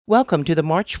Welcome to the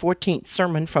March 14th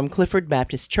sermon from Clifford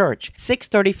Baptist Church,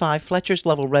 635 Fletcher's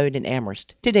Level Road in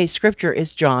Amherst. Today's scripture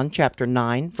is John chapter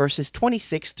 9, verses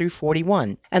 26 through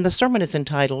 41, and the sermon is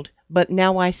entitled, But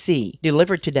Now I See,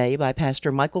 delivered today by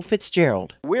Pastor Michael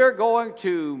Fitzgerald. We're going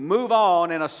to move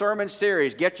on in a sermon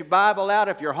series. Get your Bible out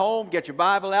if you're home. Get your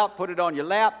Bible out, put it on your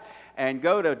lap, and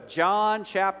go to John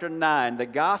chapter 9, the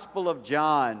Gospel of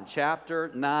John chapter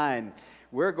 9.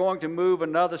 We're going to move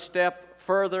another step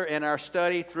further in our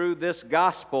study through this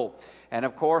gospel. And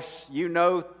of course, you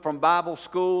know from Bible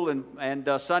school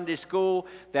and Sunday school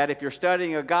that if you're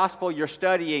studying a gospel, you're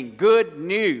studying good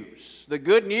news, the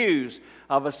good news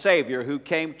of a Savior who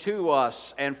came to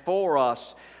us and for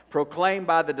us, proclaimed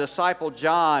by the disciple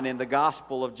John in the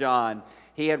Gospel of John.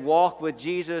 He had walked with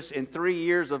Jesus in 3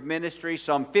 years of ministry,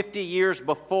 some 50 years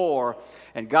before,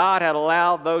 and God had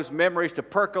allowed those memories to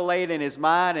percolate in his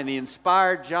mind, and he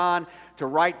inspired John to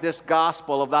write this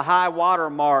gospel of the high water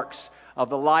marks of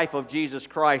the life of Jesus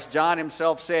Christ. John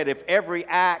himself said, if every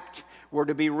act were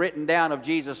to be written down of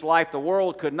Jesus' life, the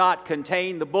world could not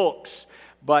contain the books.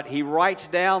 But he writes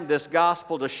down this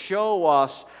gospel to show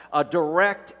us a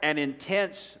direct and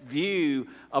intense view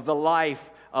of the life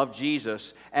of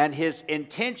Jesus. And his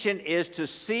intention is to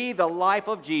see the life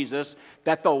of Jesus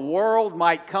that the world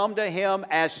might come to him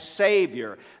as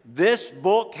Savior. This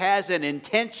book has an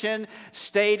intention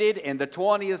stated in the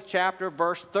 20th chapter,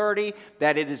 verse 30,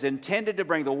 that it is intended to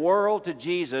bring the world to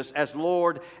Jesus as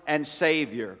Lord and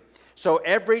Savior. So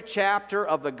every chapter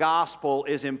of the gospel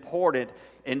is important,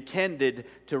 intended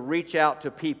to reach out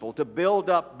to people, to build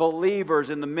up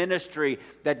believers in the ministry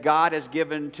that God has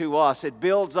given to us. It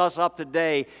builds us up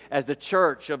today as the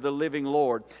church of the living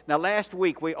Lord. Now, last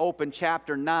week we opened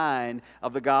chapter 9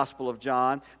 of the Gospel of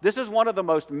John. This is one of the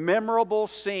most memorable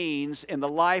scenes in the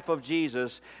life of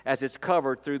Jesus as it's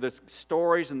covered through the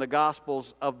stories and the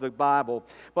Gospels of the Bible.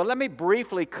 But let me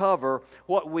briefly cover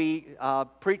what we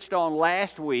preached on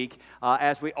last week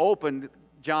as we opened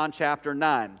John chapter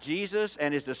 9. Jesus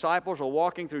and his disciples are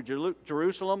walking through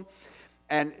Jerusalem,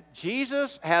 and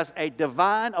Jesus has a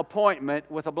divine appointment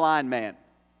with a blind man.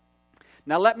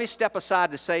 Now let me step aside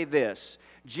to say this.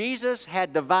 Jesus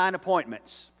had divine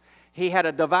appointments. He had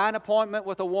a divine appointment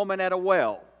with a woman at a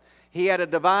well. He had a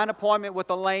divine appointment with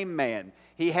a lame man.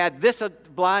 He had this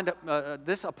divine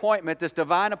appointment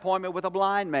with a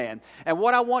blind man. And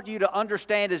what I want you to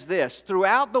understand is this.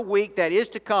 Throughout the week that is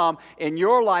to come in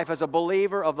your life as a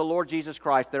believer of the Lord Jesus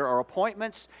Christ, there are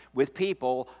appointments with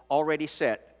people already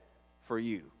set for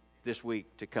you this week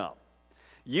to come.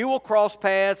 You will cross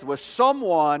paths with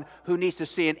someone who needs to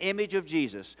see an image of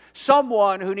Jesus,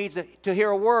 someone who needs to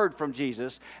hear a word from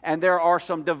Jesus, and there are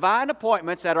some divine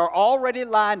appointments that are already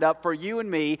lined up for you and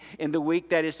me in the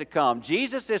week that is to come.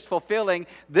 Jesus is fulfilling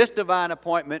this divine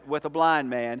appointment with a blind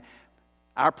man.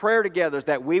 Our prayer together is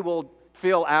that we will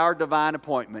fill our divine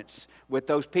appointments with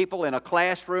those people in a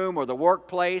classroom or the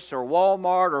workplace or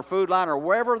Walmart or Food Line or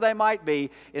wherever they might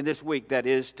be in this week that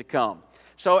is to come.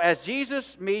 So as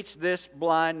Jesus meets this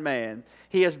blind man,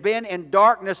 he has been in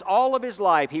darkness all of his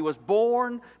life. He was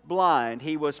born blind.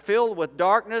 He was filled with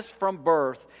darkness from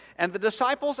birth. And the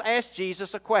disciples asked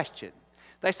Jesus a question.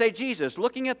 They say, Jesus,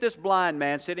 looking at this blind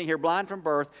man sitting here blind from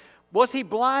birth, was he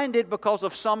blinded because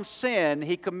of some sin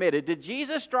he committed? Did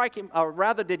Jesus strike him, or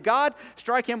rather, did God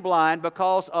strike him blind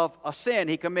because of a sin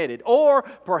he committed? Or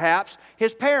perhaps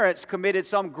his parents committed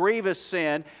some grievous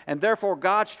sin, and therefore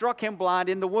God struck him blind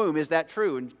in the womb. Is that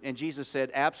true? And Jesus said,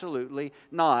 absolutely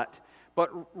not. But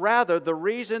rather, the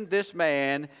reason this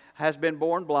man has been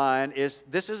born blind is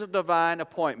this is a divine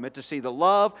appointment to see the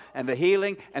love and the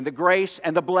healing and the grace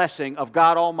and the blessing of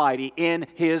God Almighty in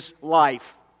his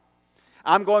life.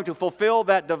 I'm going to fulfill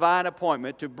that divine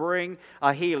appointment to bring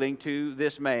a healing to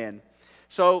this man.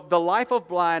 So the life of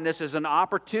blindness is an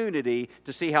opportunity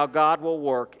to see how God will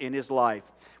work in his life.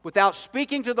 Without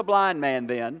speaking to the blind man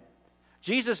then,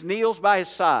 Jesus kneels by his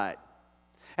side.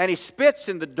 And he spits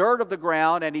in the dirt of the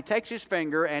ground, and he takes his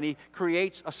finger and he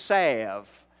creates a salve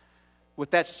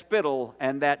with that spittle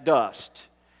and that dust.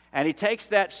 And he takes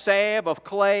that salve of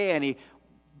clay and he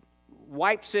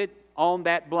wipes it on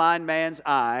that blind man's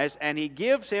eyes, and he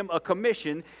gives him a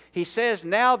commission. He says,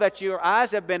 now that your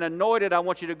eyes have been anointed, I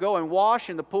want you to go and wash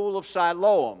in the pool of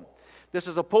Siloam. This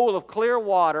is a pool of clear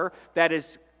water that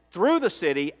is through the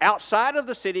city, outside of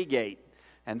the city gate.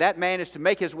 And that man is to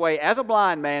make his way as a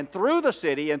blind man through the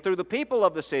city and through the people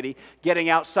of the city, getting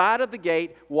outside of the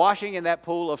gate, washing in that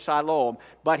pool of Siloam.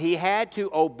 But he had to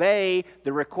obey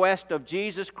the request of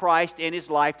Jesus Christ in his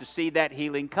life to see that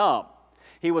healing come.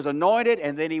 He was anointed,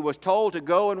 and then he was told to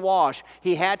go and wash.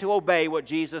 He had to obey what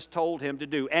Jesus told him to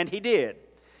do, and he did.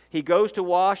 He goes to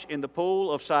wash in the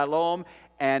pool of Siloam,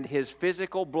 and his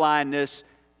physical blindness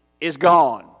is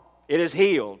gone. It is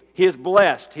healed. He is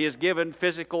blessed. He is given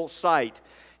physical sight.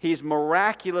 He's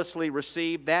miraculously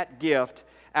received that gift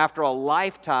after a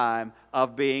lifetime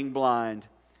of being blind.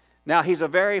 Now, he's a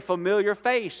very familiar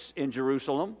face in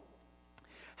Jerusalem.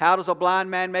 How does a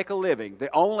blind man make a living?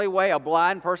 The only way a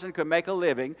blind person could make a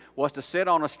living was to sit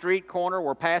on a street corner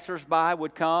where passersby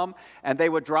would come, and they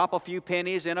would drop a few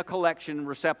pennies in a collection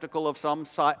receptacle of some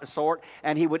sort,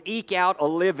 and he would eke out a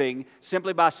living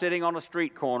simply by sitting on a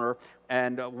street corner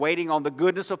and waiting on the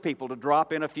goodness of people to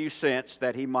drop in a few cents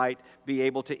that he might be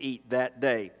able to eat that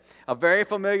day. A very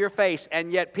familiar face,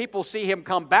 and yet people see him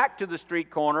come back to the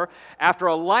street corner after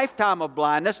a lifetime of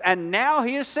blindness, and now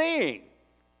he is seeing.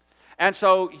 And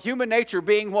so, human nature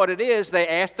being what it is, they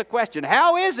ask the question,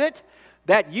 how is it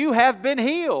that you have been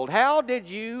healed? How did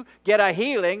you get a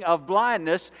healing of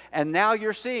blindness and now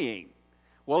you're seeing?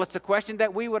 Well, it's the question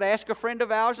that we would ask a friend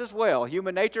of ours as well.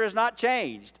 Human nature has not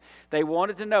changed. They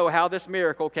wanted to know how this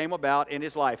miracle came about in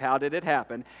his life. How did it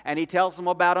happen? And he tells them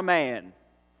about a man.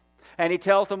 And he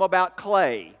tells them about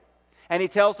clay. And he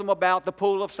tells them about the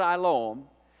pool of Siloam.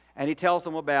 And he tells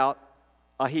them about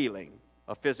a healing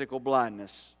of physical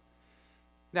blindness.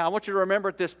 Now, I want you to remember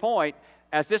at this point,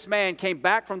 as this man came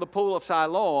back from the pool of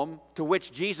Siloam, to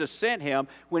which Jesus sent him,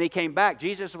 when he came back,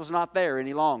 Jesus was not there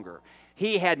any longer.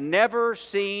 He had never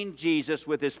seen Jesus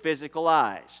with his physical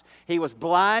eyes. He was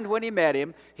blind when he met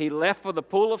him. He left for the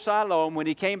pool of Siloam. When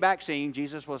he came back seeing,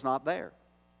 Jesus was not there.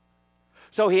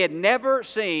 So he had never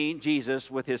seen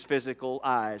Jesus with his physical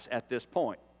eyes at this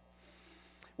point.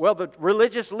 Well, the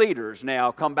religious leaders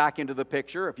now come back into the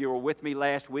picture. If you were with me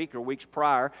last week or weeks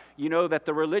prior, you know that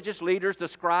the religious leaders, the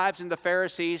scribes and the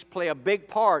Pharisees, play a big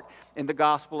part in the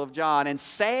Gospel of John. And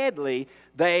sadly,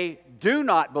 they do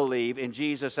not believe in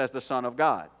Jesus as the Son of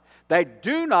God. They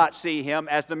do not see him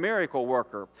as the miracle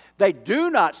worker. They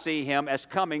do not see him as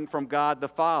coming from God the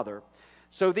Father.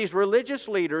 So these religious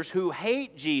leaders who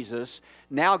hate Jesus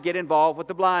now get involved with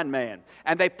the blind man.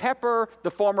 And they pepper the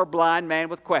former blind man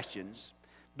with questions.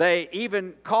 They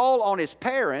even call on his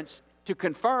parents to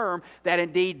confirm that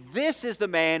indeed this is the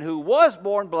man who was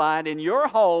born blind in your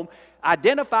home.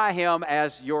 Identify him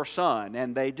as your son,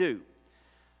 and they do.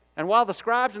 And while the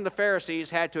scribes and the Pharisees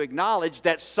had to acknowledge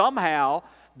that somehow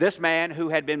this man who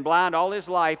had been blind all his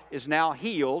life is now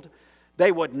healed,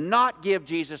 they would not give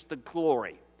Jesus the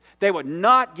glory. They would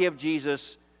not give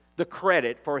Jesus the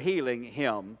credit for healing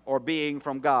him or being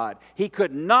from God. He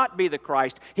could not be the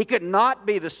Christ. He could not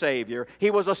be the Savior. He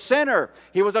was a sinner.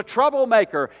 He was a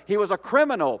troublemaker. He was a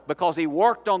criminal because he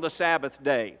worked on the Sabbath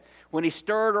day. When he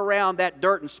stirred around that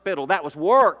dirt and spittle, that was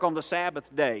work on the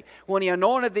Sabbath day. When he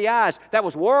anointed the eyes, that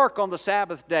was work on the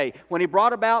Sabbath day. When he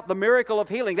brought about the miracle of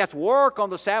healing, that's work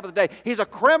on the Sabbath day. He's a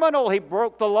criminal. He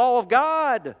broke the law of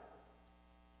God.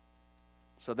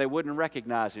 So they wouldn't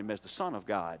recognize him as the Son of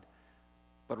God,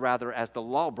 but rather as the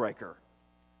lawbreaker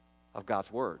of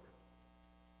God's Word.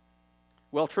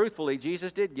 Well, truthfully,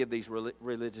 Jesus did give these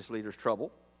religious leaders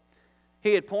trouble.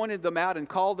 He had pointed them out and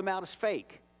called them out as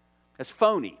fake, as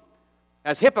phony,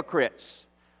 as hypocrites,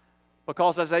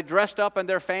 because as they dressed up in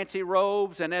their fancy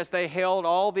robes and as they held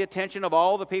all the attention of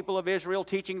all the people of Israel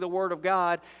teaching the Word of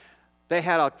God, they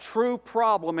had a true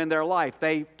problem in their life.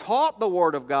 They taught the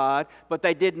Word of God, but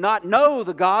they did not know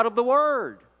the God of the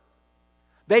Word.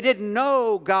 They didn't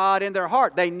know God in their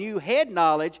heart. They knew head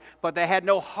knowledge, but they had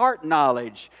no heart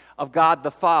knowledge of God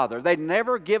the Father. They'd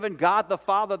never given God the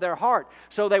Father their heart.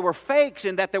 So they were fakes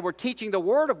in that they were teaching the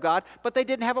Word of God, but they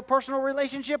didn't have a personal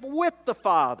relationship with the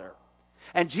Father.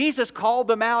 And Jesus called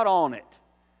them out on it,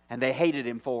 and they hated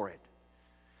Him for it.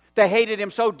 They hated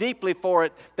Him so deeply for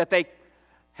it that they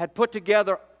had put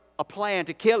together a plan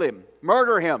to kill Him,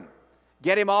 murder Him,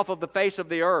 get Him off of the face of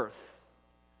the earth.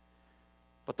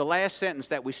 But the last sentence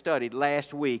that we studied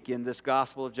last week in this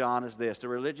Gospel of John is this. The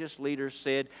religious leaders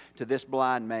said to this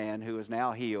blind man who is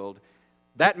now healed,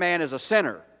 "That man is a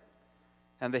sinner."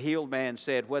 And the healed man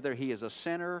said, "Whether he is a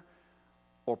sinner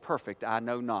or perfect, I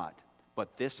know not.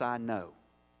 But this I know.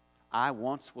 I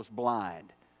once was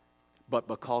blind, but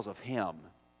because of Him,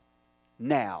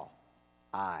 now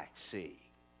I see."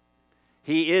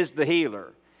 He is the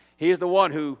healer. He is the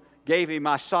one who gave me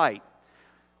my sight.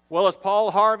 Well, as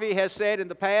Paul Harvey has said in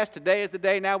the past, today is the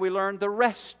day now we learn the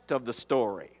rest of the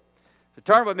story. So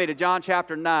turn with me to John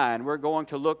chapter 9. We're going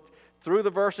to look through the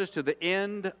verses to the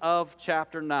end of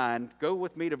chapter 9. Go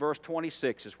with me to verse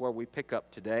 26 is where we pick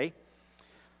up today.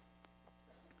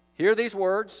 Hear these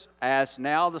words as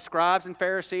now the scribes and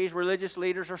Pharisees, religious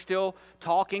leaders, are still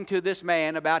talking to this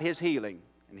man about his healing.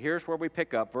 And here's where we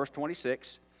pick up, verse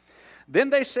 26. Then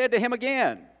they said to him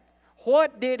again,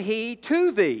 What did he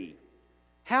to thee?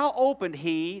 How opened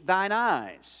he thine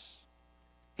eyes?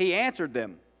 He answered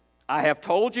them, I have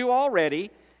told you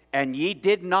already, and ye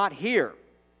did not hear.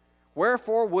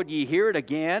 Wherefore would ye hear it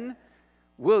again?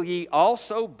 Will ye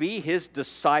also be his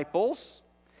disciples?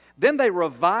 Then they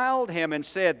reviled him and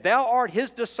said, Thou art his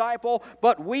disciple,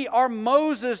 but we are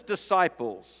Moses'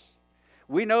 disciples.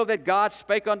 We know that God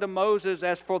spake unto Moses,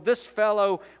 As for this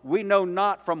fellow, we know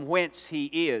not from whence he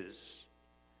is.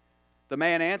 The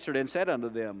man answered and said unto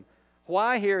them,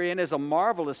 Why herein is a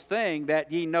marvelous thing,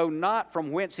 that ye know not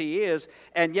from whence he is,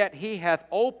 and yet he hath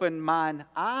opened mine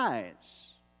eyes.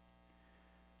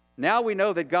 Now we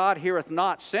know that God heareth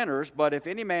not sinners, but if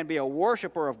any man be a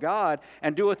worshipper of God,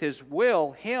 and doeth his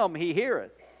will, him he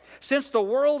heareth. Since the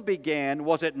world began,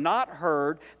 was it not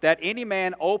heard that any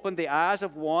man opened the eyes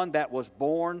of one that was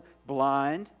born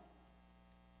blind?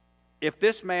 If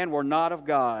this man were not of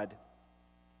God,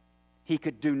 he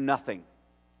could do nothing.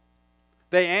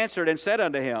 They answered and said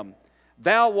unto him,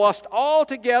 Thou wast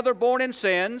altogether born in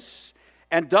sins,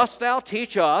 and dost thou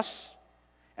teach us?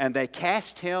 And they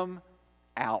cast him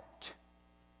out.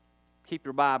 Keep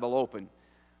your Bible open.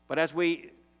 But as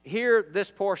we hear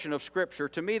this portion of Scripture,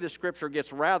 to me the Scripture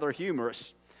gets rather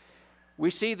humorous. We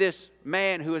see this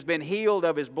man who has been healed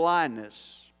of his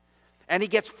blindness, and he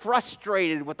gets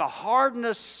frustrated with the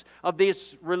hardness of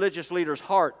these religious leaders'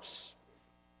 hearts.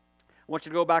 I want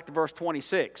you to go back to verse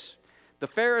 26. The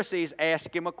Pharisees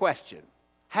ask him a question.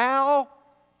 How?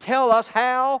 Tell us,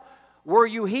 how were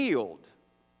you healed?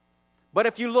 But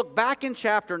if you look back in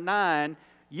chapter 9,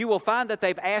 you will find that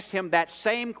they've asked him that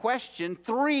same question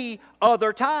 3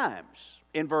 other times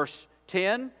in verse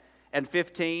 10 and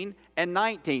 15 and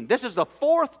 19. This is the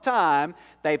 4th time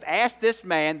they've asked this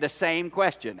man the same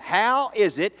question. How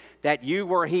is it that you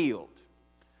were healed?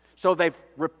 So they've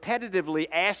repetitively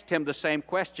asked him the same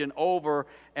question over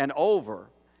and over.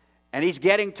 And he's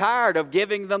getting tired of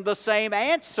giving them the same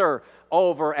answer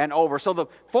over and over. So the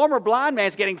former blind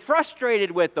man's getting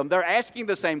frustrated with them. They're asking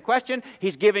the same question.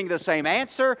 He's giving the same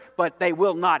answer, but they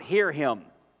will not hear him.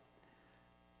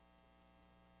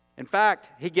 In fact,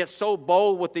 he gets so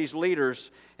bold with these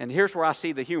leaders, and here's where I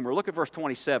see the humor. Look at verse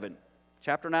 27.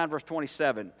 Chapter 9, verse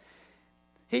 27.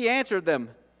 He answered them,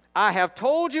 I have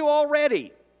told you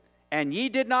already, and ye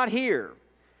did not hear.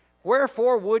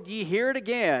 Wherefore would ye hear it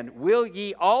again? Will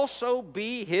ye also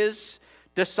be his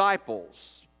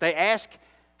disciples? They ask,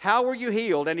 how were you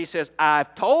healed? And he says,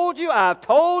 I've told you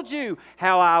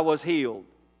how I was healed.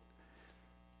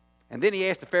 And then he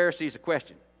asked the Pharisees a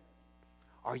question.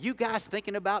 Are you guys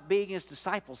thinking about being his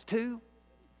disciples too?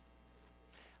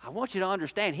 I want you to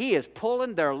understand, he is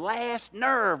pulling their last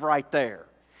nerve right there.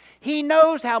 He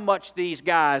knows how much these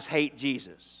guys hate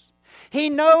Jesus. He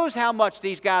knows how much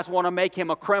these guys want to make him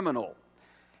a criminal.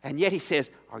 And yet he says,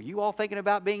 are you all thinking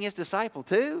about being his disciple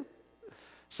too?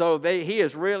 So he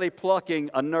is really plucking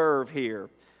a nerve here.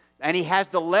 And he has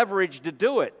the leverage to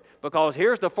do it. Because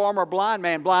here's the former blind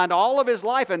man, blind all of his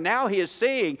life, and now he is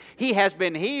seeing. He has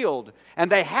been healed.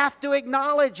 And they have to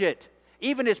acknowledge it.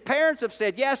 Even his parents have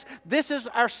said, yes, this is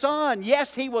our son.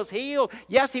 Yes, he was healed.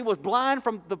 Yes, he was blind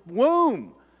from the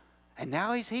womb. And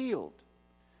now he's healed.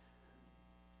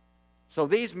 So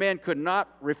these men could not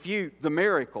refute the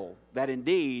miracle that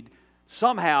indeed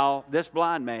somehow this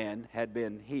blind man had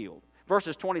been healed.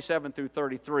 Verses 27 through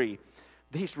 33,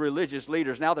 these religious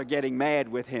leaders, now they're getting mad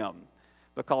with him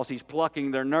because he's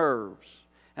plucking their nerves.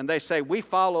 And they say, we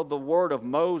follow the word of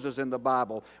Moses in the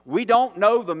Bible. We don't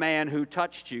know the man who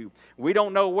touched you. We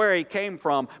don't know where he came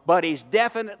from, but he's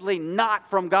definitely not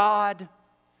from God.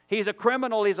 He's a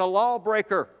criminal. He's a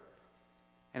lawbreaker.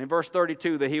 And in verse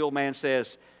 32, the healed man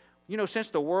says, you know, since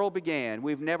the world began,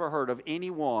 we've never heard of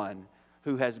anyone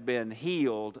who has been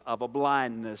healed of a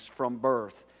blindness from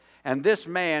birth. And this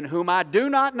man whom I do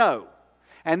not know,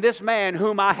 and this man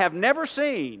whom I have never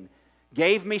seen,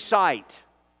 gave me sight,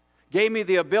 gave me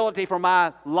the ability for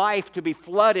my life to be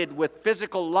flooded with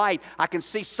physical light. I can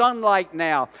see sunlight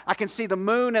now. I can see the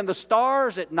moon and the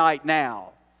stars at night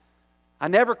now. I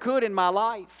never could in my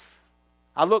life.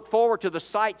 I look forward to the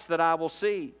sights that I will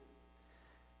see.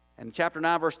 And in chapter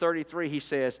 9, verse 33, he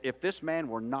says, if this man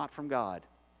were not from God,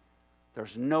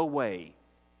 there's no way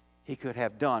he could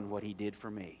have done what he did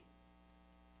for me.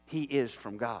 He is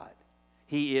from God.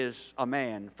 He is a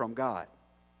man from God.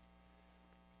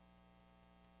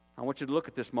 I want you to look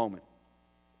at this moment.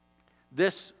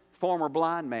 This former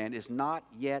blind man is not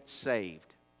yet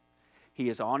saved. He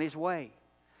is on his way.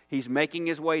 He's making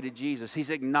his way to Jesus. He's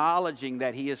acknowledging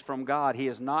that he is from God. He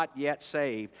is not yet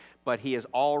saved, but he is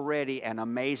already an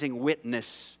amazing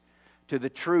witness to the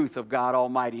truth of God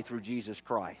Almighty through Jesus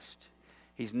Christ.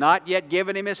 He's not yet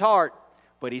given him his heart,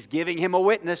 but he's giving him a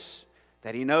witness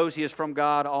that he knows he is from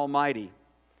God Almighty.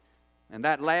 And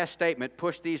that last statement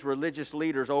pushed these religious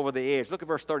leaders over the edge. Look at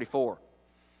verse 34.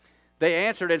 They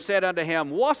answered and said unto him,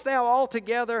 wast thou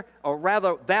altogether, or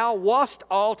rather, thou wast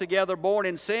altogether born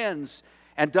in sins,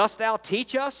 and dost thou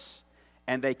teach us?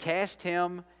 And they cast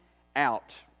him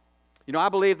out. You know, I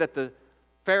believe that the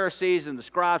Pharisees and the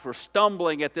scribes were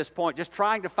stumbling at this point, just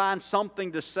trying to find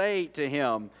something to say to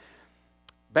him.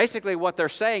 Basically, what they're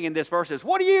saying in this verse is,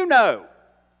 what do you know?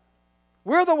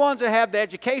 We're the ones that have the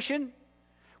education.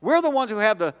 We're the ones who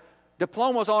have the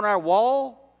diplomas on our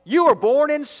wall. You were born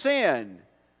in sin.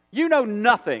 You know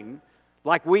nothing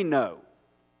like we know.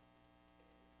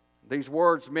 These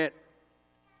words meant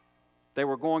they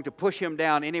were going to push him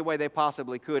down any way they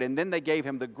possibly could. And then they gave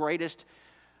him the greatest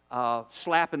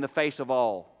slap in the face of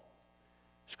all.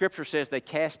 Scripture says they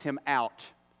cast him out.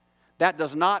 That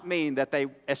does not mean that they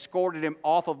escorted him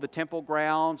off of the temple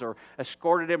grounds or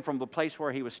escorted him from the place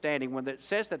where he was standing. When it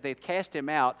says that they cast him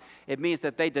out, it means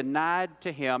that they denied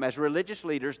to him, as religious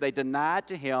leaders, they denied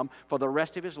to him for the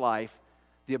rest of his life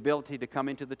the ability to come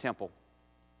into the temple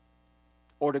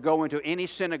or to go into any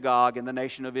synagogue in the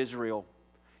nation of Israel.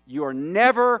 You are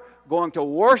never going to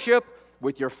worship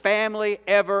with your family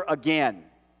ever again.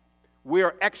 We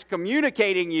are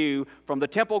excommunicating you from the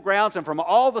temple grounds and from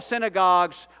all the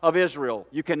synagogues of Israel.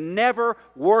 You can never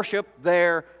worship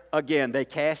there again. They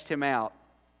cast him out.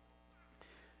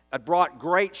 It brought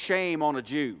great shame on a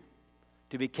Jew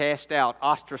to be cast out,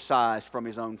 ostracized from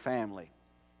his own family.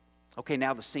 Okay,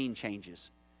 now the scene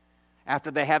changes. After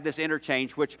they have this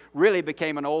interchange, which really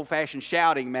became an old-fashioned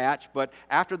shouting match, but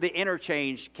after the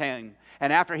interchange came,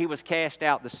 and after he was cast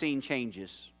out, the scene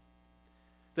changes.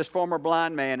 This former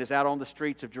blind man is out on the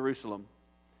streets of Jerusalem.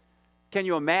 Can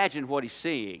you imagine what he's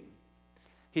seeing?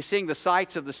 He's seeing the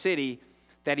sights of the city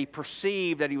that he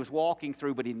perceived that he was walking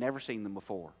through, but he'd never seen them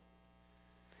before.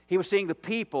 He was seeing the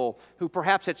people who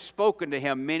perhaps had spoken to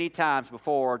him many times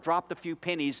before or dropped a few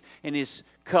pennies in his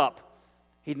cup.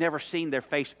 He'd never seen their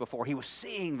face before. He was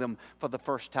seeing them for the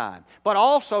first time. But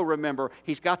also remember,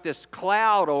 he's got this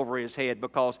cloud over his head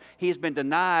because he's been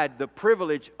denied the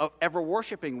privilege of ever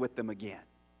worshiping with them again.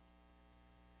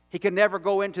 He could never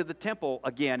go into the temple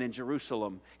again in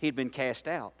Jerusalem. He'd been cast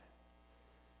out.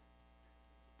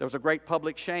 There was a great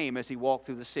public shame as he walked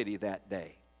through the city that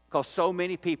day because so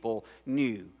many people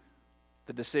knew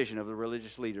the decision of the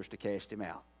religious leaders to cast him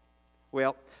out.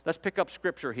 Well, let's pick up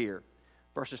Scripture here,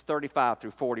 verses 35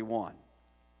 through 41.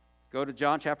 Go to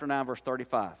John chapter 9, verse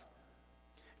 35.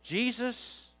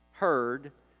 Jesus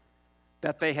heard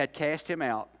that they had cast him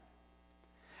out,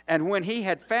 and when he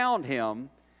had found him,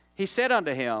 he said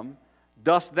unto him,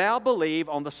 dost thou believe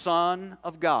on the Son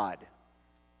of God?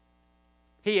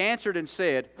 He answered and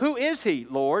said, who is he,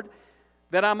 Lord,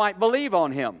 that I might believe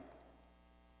on him?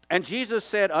 And Jesus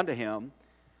said unto him,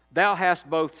 thou hast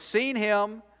both seen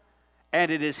him,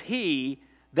 and it is he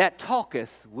that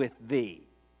talketh with thee.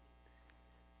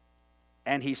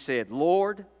 And he said,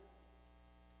 Lord,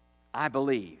 I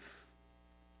believe.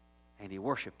 And he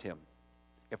worshiped him.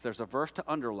 If there's a verse to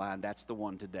underline, that's the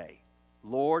one today.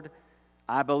 Lord,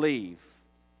 I believe.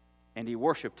 And he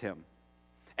worshiped him.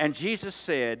 And Jesus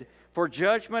said, for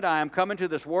judgment I am come into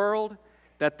this world,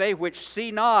 that they which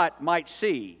see not might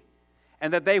see,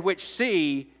 and that they which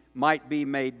see might be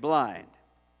made blind.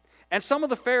 And some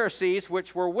of the Pharisees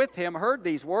which were with him heard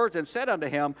these words, and said unto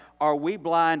him, are we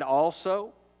blind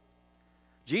also?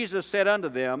 Jesus said unto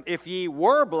them, if ye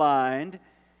were blind,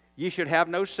 ye should have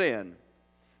no sin.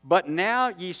 But now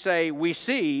ye say, we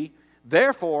see,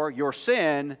 therefore your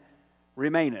sin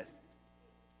remaineth.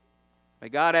 May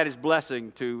God add his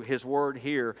blessing to his word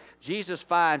here. Jesus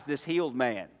finds this healed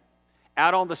man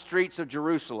out on the streets of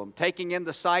Jerusalem, taking in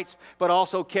the sights, but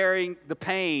also carrying the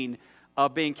pain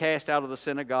of being cast out of the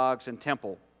synagogues and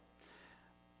temple.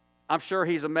 I'm sure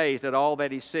he's amazed at all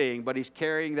that he's seeing, but he's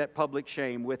carrying that public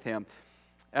shame with him.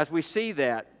 As we see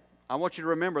that, I want you to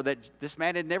remember that this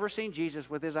man had never seen Jesus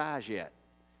with his eyes yet.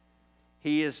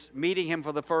 He is meeting him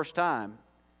for the first time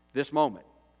this moment.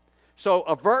 So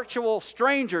a virtual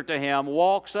stranger to him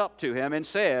walks up to him and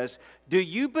says, do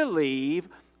you believe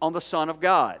on the Son of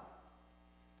God?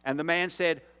 And the man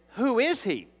said, who is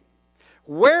he?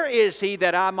 Where is he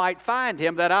that I might find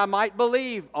him, that I might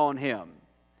believe on him?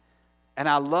 And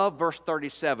I love verse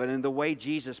 37 and the way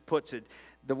Jesus puts it,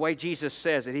 the way Jesus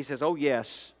says it. He says, oh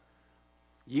yes,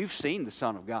 you've seen the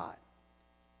Son of God,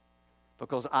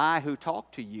 because I who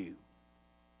talk to you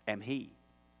am he.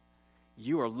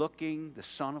 You are looking the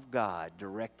Son of God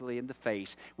directly in the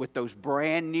face with those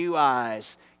brand new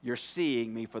eyes. You're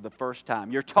seeing me for the first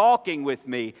time. You're talking with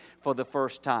me for the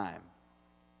first time.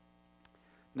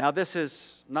 Now, this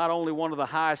is not only one of the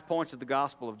highest points of the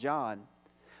Gospel of John,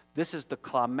 this is the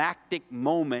climactic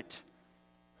moment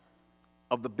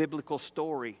of the biblical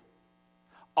story.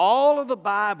 All of the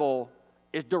Bible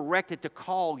is directed to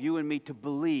call you and me to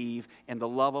believe in the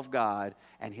love of God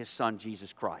and His Son,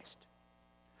 Jesus Christ.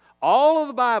 All of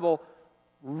the Bible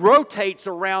rotates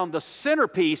around the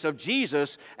centerpiece of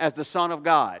Jesus as the Son of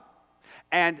God.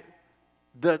 And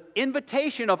the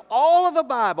invitation of all of the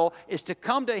Bible is to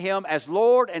come to Him as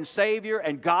Lord and Savior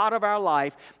and God of our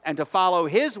life, and to follow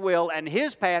His will and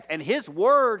His path and His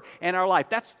Word in our life.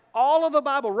 That's all of the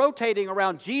Bible rotating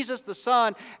around Jesus the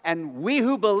Son and we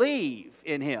who believe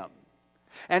in Him.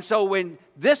 And so when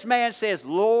this man says,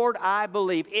 Lord, I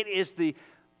believe, it is the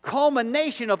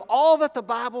culmination of all that the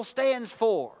Bible stands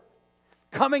for.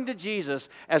 Coming to Jesus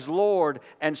as Lord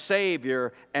and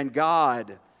Savior and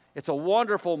God. It's a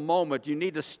wonderful moment. You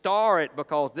need to star it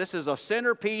because this is a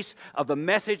centerpiece of the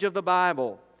message of the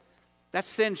Bible. That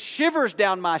sends shivers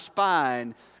down my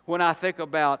spine when I think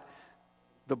about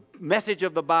the message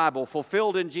of the Bible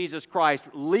fulfilled in Jesus Christ,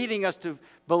 leading us to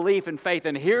belief and faith.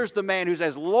 And here's the man who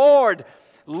says, Lord,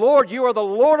 Lord, you are the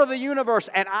Lord of the universe,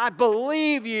 and I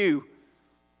believe you.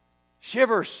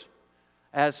 Shivers,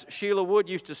 as Sheila Wood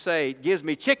used to say, it gives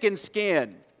me chicken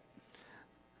skin.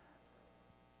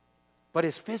 But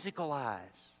his physical eyes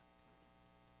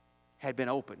had been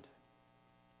opened.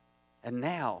 And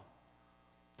now,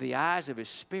 the eyes of his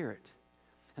spirit,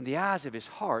 and the eyes of his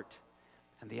heart,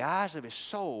 and the eyes of his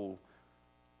soul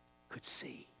could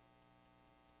see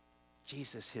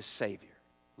Jesus, his Savior.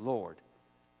 Lord,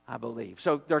 I believe.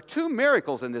 So there are two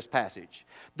miracles in this passage.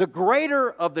 The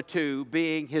greater of the two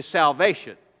being his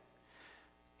salvation.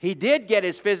 He did get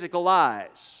his physical eyes,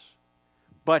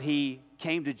 but he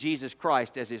came to Jesus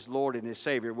Christ as his Lord and his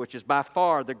Savior, which is by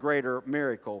far the greater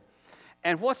miracle.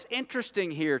 And what's interesting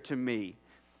here to me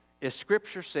is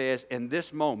Scripture says in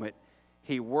this moment,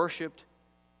 he worshiped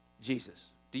Jesus.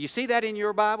 Do you see that in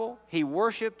your Bible? He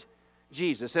worshiped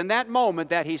Jesus. In that moment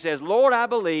that he says, Lord, I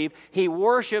believe, he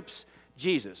worships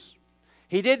Jesus.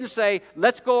 He didn't say,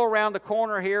 let's go around the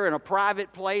corner here in a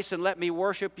private place and let me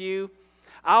worship you.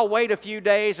 I'll wait a few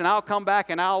days and I'll come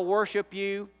back and I'll worship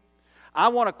you. I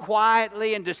want to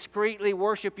quietly and discreetly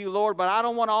worship you, Lord, but I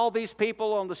don't want all these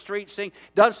people on the street sing.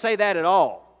 Doesn't say that at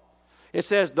all. It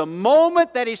says the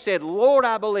moment that he said, Lord,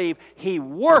 I believe, he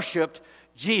worshiped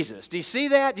Jesus. Do you see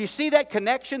that? Do you see that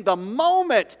connection? The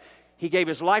moment he gave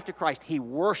his life to Christ, he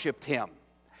worshiped him.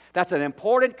 That's an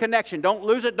important connection. Don't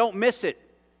lose it. Don't miss it.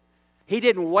 He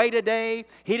didn't wait a day.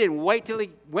 He didn't wait till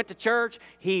he went to church.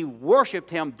 He worshiped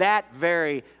him that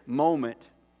very moment.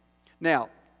 Now,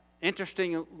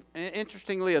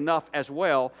 interestingly enough as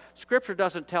well, Scripture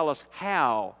doesn't tell us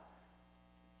how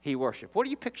he worshiped. What do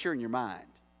you picture in your mind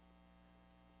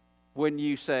when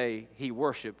you say he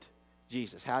worshiped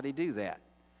Jesus? How did he do that?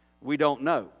 We don't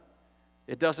know.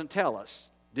 It doesn't tell us.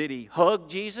 Did he hug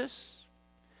Jesus?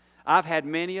 I've had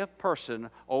many a person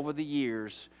over the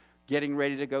years getting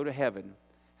ready to go to heaven,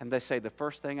 and they say, the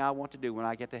first thing I want to do when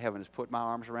I get to heaven is put my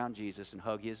arms around Jesus and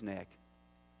hug his neck.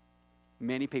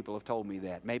 Many people have told me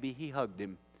that. Maybe he hugged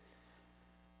him.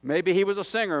 Maybe he was a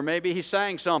singer. Maybe he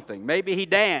sang something. Maybe he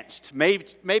danced.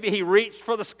 Maybe he reached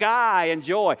for the sky in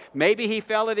joy. Maybe he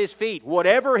fell at his feet.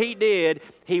 Whatever he did,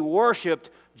 he worshiped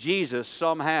Jesus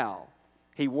somehow.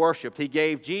 He worshiped. He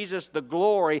gave Jesus the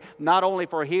glory, not only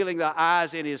for healing the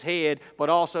eyes in his head, but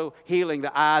also healing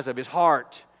the eyes of his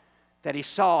heart, that he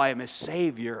saw him as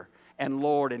Savior and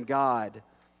Lord and God.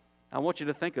 I want you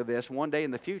to think of this. One day in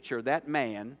the future, that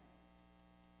man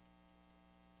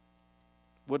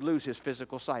would lose his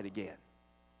physical sight again.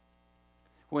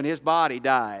 When his body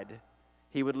died,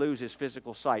 he would lose his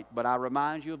physical sight. But I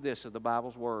remind you of this, of the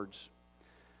Bible's words.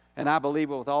 And I believe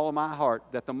it with all of my heart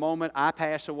that the moment I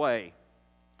pass away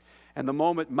and the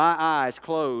moment my eyes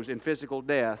close in physical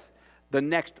death, the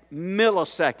next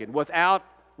millisecond,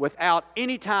 without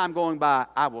any time going by,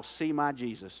 I will see my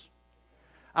Jesus.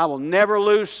 I will never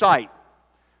lose sight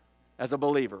as a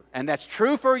believer. And that's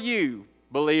true for you,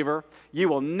 believer. You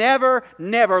will never,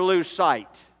 never lose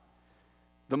sight.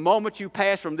 The moment you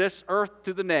pass from this earth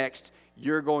to the next,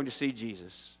 you're going to see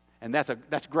Jesus. And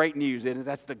that's great news, isn't it?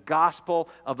 That's the gospel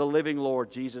of the living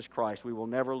Lord, Jesus Christ. We will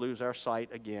never lose our sight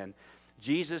again.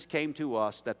 Jesus came to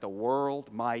us that the world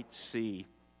might see.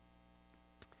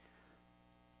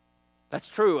 That's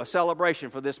true, a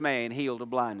celebration for this man healed of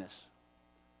blindness.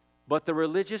 But the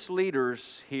religious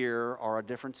leaders here are a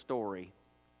different story.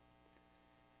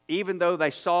 Even though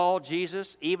they saw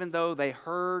Jesus, even though they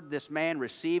heard this man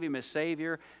receive him as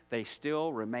Savior, they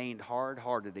still remained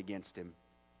hard-hearted against him.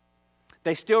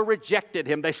 They still rejected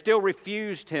him. They still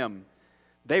refused him.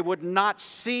 They would not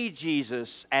see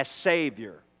Jesus as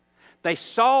Savior. They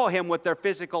saw Him with their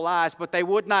physical eyes, but they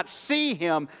would not see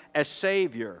Him as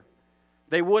Savior.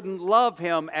 They wouldn't love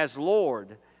Him as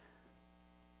Lord.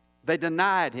 They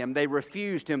denied Him. They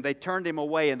refused Him. They turned Him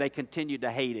away, and they continued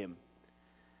to hate Him.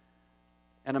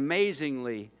 And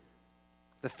amazingly,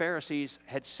 the Pharisees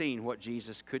had seen what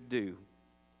Jesus could do,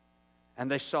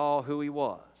 and they saw who He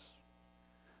was.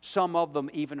 Some of them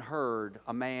even heard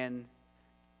a man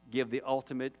give the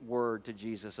ultimate word to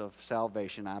Jesus of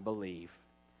salvation, I believe.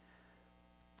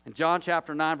 In John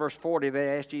chapter 9, verse 40,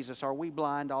 they asked Jesus, "Are we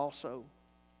blind also?"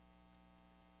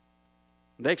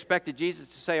 They expected Jesus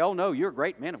to say, "Oh no, you're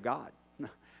great men of God.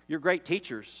 You're great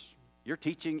teachers. You're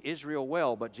teaching Israel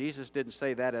well." But Jesus didn't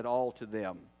say that at all to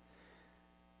them.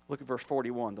 Look at verse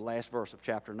 41, the last verse of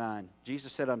chapter 9.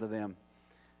 Jesus said unto them,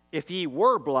 "If ye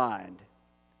were blind,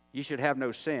 ye should have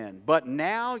no sin. But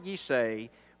now ye say,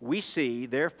 We see,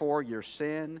 therefore your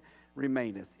sin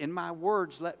remaineth." In my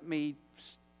words, let me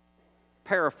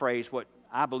paraphrase what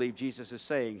I believe Jesus is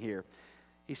saying here.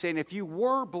 He's saying, if you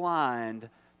were blind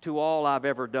to all I've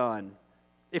ever done,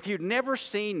 if you'd never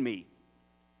seen me,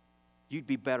 you'd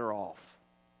be better off.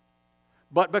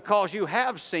 But because you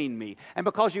have seen me, and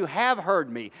because you have heard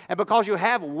me, and because you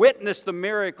have witnessed the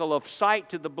miracle of sight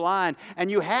to the blind, and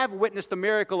you have witnessed the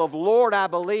miracle of Lord, I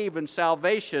believe, in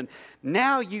salvation,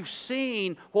 now you've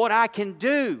seen what I can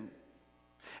do.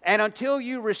 And until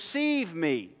you receive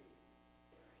me,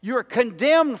 you're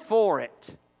condemned for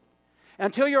it.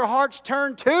 Until your hearts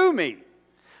turn to me,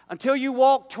 until you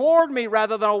walk toward me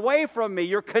rather than away from me,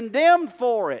 you're condemned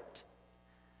for it.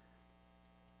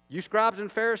 You scribes and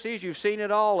Pharisees, you've seen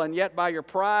it all, and yet by your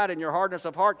pride and your hardness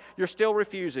of heart, you're still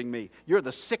refusing me. You're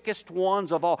the sickest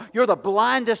ones of all. You're the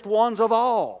blindest ones of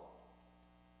all.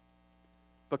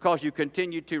 Because you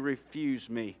continue to refuse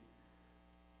me.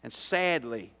 And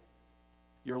sadly,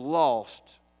 you're lost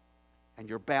and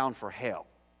you're bound for hell.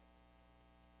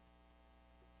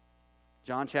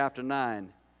 John chapter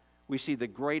 9, we see the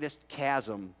greatest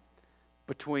chasm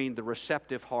between the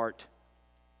receptive heart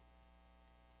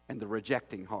and the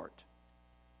rejecting heart.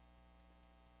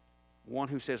 One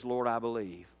who says, "Lord, I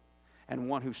believe," and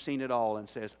one who's seen it all and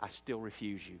says, "I still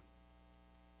refuse you.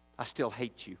 I still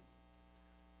hate you.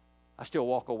 I still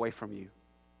walk away from you."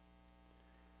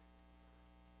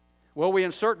 Well, we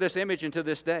insert this image into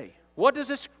this day. What does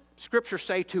this Scripture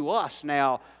say to us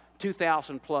now,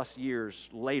 2,000 plus years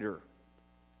later?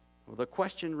 Well, the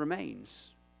question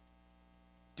remains,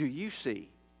 do you see?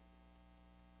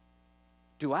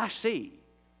 Do I see?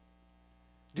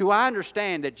 Do I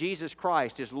understand that Jesus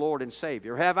Christ is Lord and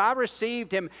Savior? Have I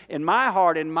received Him in my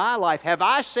heart, in my life? Have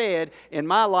I said in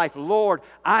my life, "Lord,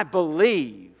 I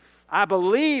believe. I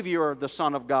believe you're the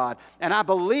Son of God, and I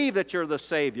believe that you're the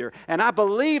Savior, and I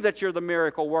believe that you're the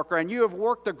miracle worker, and you have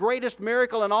worked the greatest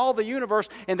miracle in all the universe,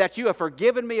 and that you have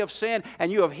forgiven me of sin,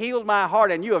 and you have healed my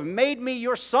heart, and you have made me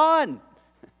your son."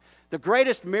 The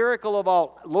greatest miracle of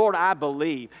all. Lord, I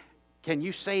believe. Can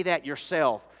you say that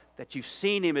yourself? That you've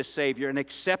seen Him as Savior and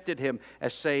accepted Him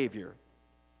as Savior?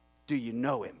 Do you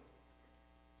know Him?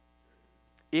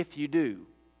 If you do,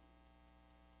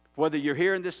 whether you're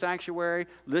here in this sanctuary,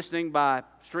 listening by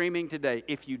streaming today,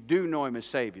 if you do know Him as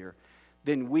Savior,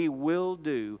 then we will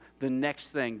do the next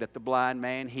thing that the blind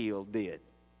man healed did.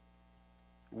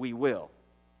 We will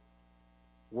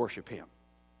worship Him.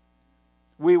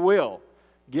 We will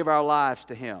give our lives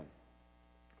to Him.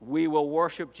 We will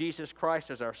worship Jesus Christ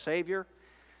as our Savior.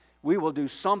 We will do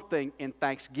something in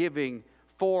thanksgiving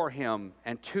for Him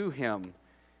and to Him.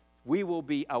 We will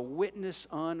be a witness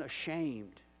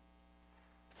unashamed.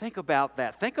 Think about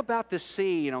that. Think about this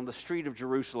scene on the street of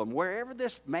Jerusalem. Wherever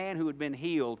this man who had been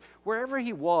healed, wherever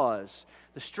he was,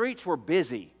 the streets were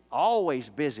busy, always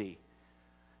busy.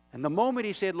 And the moment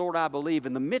he said, "Lord, I believe,"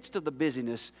 in the midst of the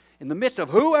busyness, in the midst of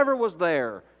whoever was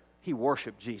there, he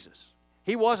worshiped Jesus.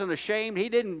 He wasn't ashamed. He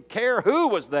didn't care who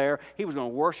was there. He was going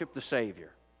to worship the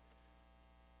Savior.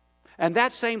 And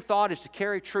that same thought is to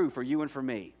carry true for you and for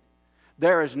me.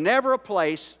 There is never a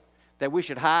place that we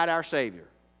should hide our Savior.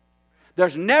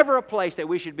 There's never a place that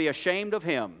we should be ashamed of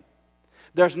Him.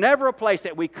 There's never a place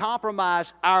that we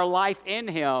compromise our life in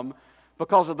Him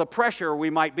because of the pressure we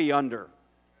might be under.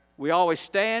 We always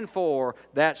stand for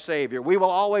that Savior. We will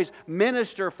always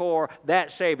minister for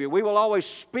that Savior. We will always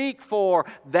speak for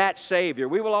that Savior.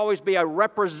 We will always be a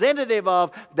representative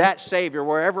of that Savior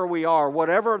wherever we are.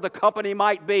 Whatever the company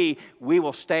might be, we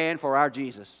will stand for our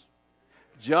Jesus,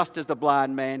 just as the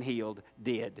blind man healed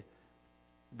did.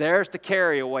 There's the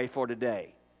carry away for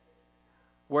today.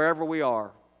 Wherever we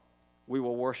are, we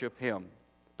will worship Him,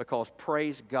 because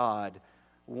praise God,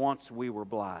 once we were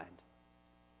blind,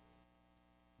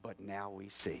 but now we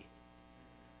see.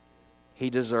 He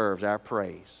deserves our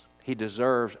praise. He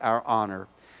deserves our honor.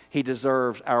 He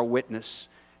deserves our witness.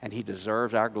 And He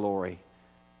deserves our glory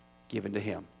given to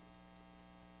Him.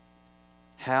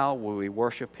 How will we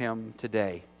worship Him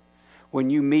today? When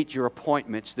you meet your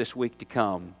appointments this week to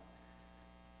come,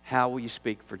 how will you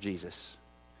speak for Jesus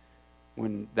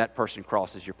when that person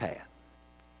crosses your path?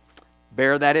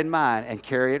 Bear that in mind and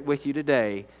carry it with you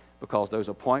today, because those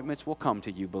appointments will come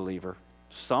to you, believer.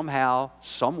 Somehow,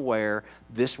 somewhere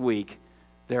this week,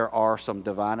 there are some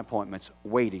divine appointments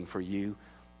waiting for you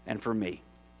and for me.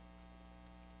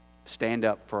 Stand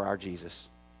up for our Jesus,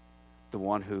 the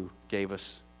one who gave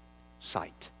us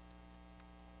sight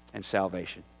and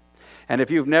salvation. And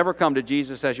if you've never come to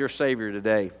Jesus as your Savior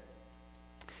today,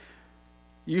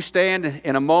 you stand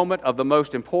in a moment of the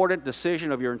most important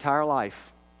decision of your entire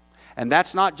life. And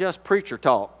that's not just preacher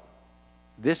talk.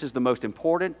 This is the most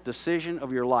important decision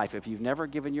of your life. If you've never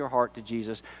given your heart to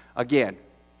Jesus, again,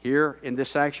 here in this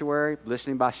sanctuary,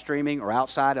 listening by streaming, or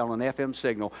outside on an FM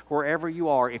signal, wherever you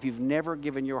are, if you've never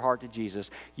given your heart to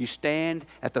Jesus, you stand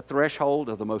at the threshold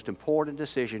of the most important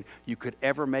decision you could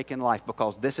ever make in life,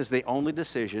 because this is the only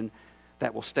decision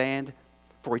that will stand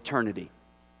for eternity.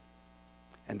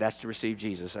 And that's to receive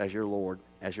Jesus as your Lord,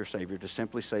 as your Savior, to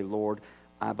simply say, Lord,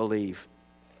 I believe.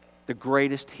 The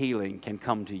greatest healing can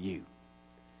come to you.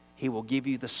 He will give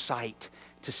you the sight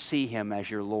to see Him as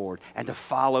your Lord, and to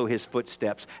follow His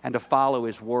footsteps, and to follow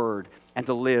His word, and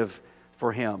to live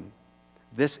for Him.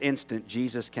 This instant,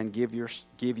 Jesus can give you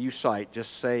sight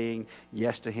just saying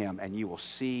yes to Him, and you will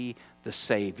see the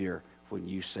Savior when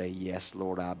you say, yes,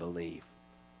 Lord, I believe.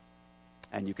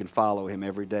 And you can follow Him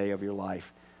every day of your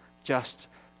life. Just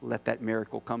let that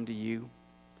miracle come to you.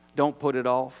 Don't put it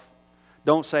off.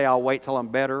 Don't say, I'll wait till I'm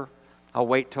better. I'll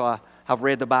wait till I've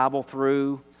read the Bible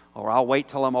through. Or I'll wait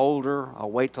till I'm older.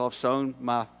 I'll wait till I've sown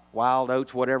my wild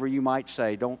oats, whatever you might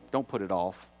say. Don't put it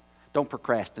off. Don't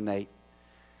procrastinate.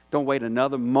 Don't wait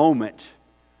another moment,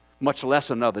 much less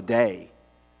another day,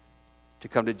 to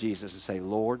come to Jesus and say,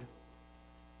 Lord,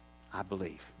 I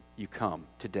believe. You come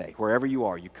today. Wherever you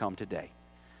are, you come today.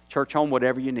 Church, home,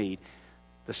 whatever you need.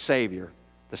 The Savior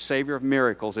of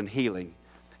miracles and healing,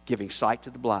 giving sight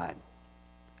to the blind,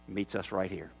 meets us right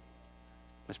here.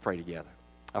 Let's pray together.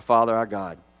 Our Father, our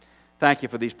God, thank You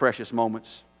for these precious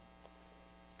moments.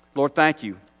 Lord, thank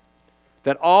You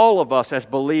that all of us as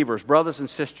believers, brothers and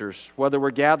sisters, whether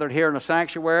we're gathered here in a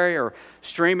sanctuary or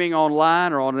streaming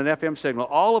online or on an FM signal,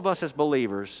 all of us as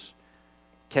believers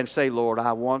can say, Lord,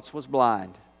 I once was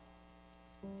blind,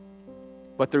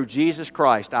 but through Jesus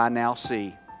Christ I now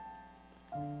see.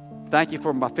 Thank You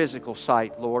for my physical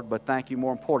sight, Lord, but thank You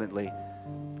more importantly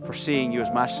for seeing You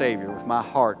as my Savior with my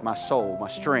heart, my soul, my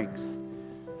strength.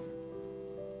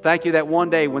 Thank You that one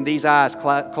day when these eyes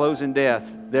close in death,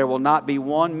 there will not be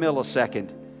 1 millisecond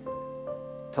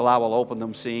till I will open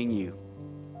them seeing You.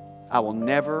 I will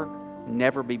never,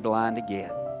 never be blind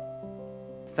again.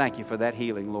 Thank You for that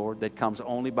healing, Lord, that comes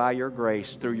only by Your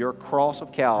grace through Your cross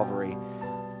of Calvary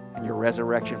and Your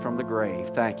resurrection from the grave.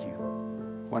 Thank You.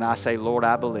 When I say, Lord,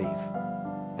 I believe,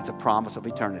 it's a promise of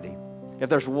eternity. If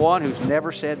there's one who's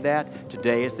never said that,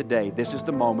 today is the day. This is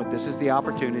the moment. This is the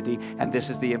opportunity. And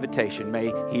this is the invitation.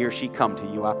 May he or she come to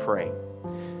you, I pray.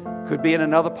 Could be in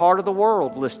another part of the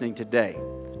world listening today.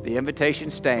 The invitation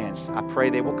stands. I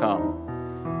pray they will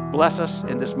come. Bless us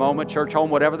in this moment. Church, home,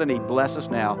 whatever the need, bless us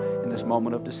now in this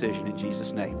moment of decision in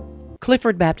Jesus' name.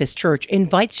 Clifford Baptist Church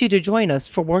invites you to join us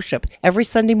for worship every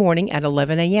Sunday morning at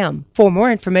 11 a.m. For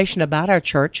more information about our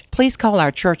church, please call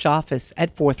our church office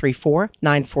at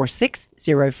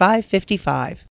 434-946-0555.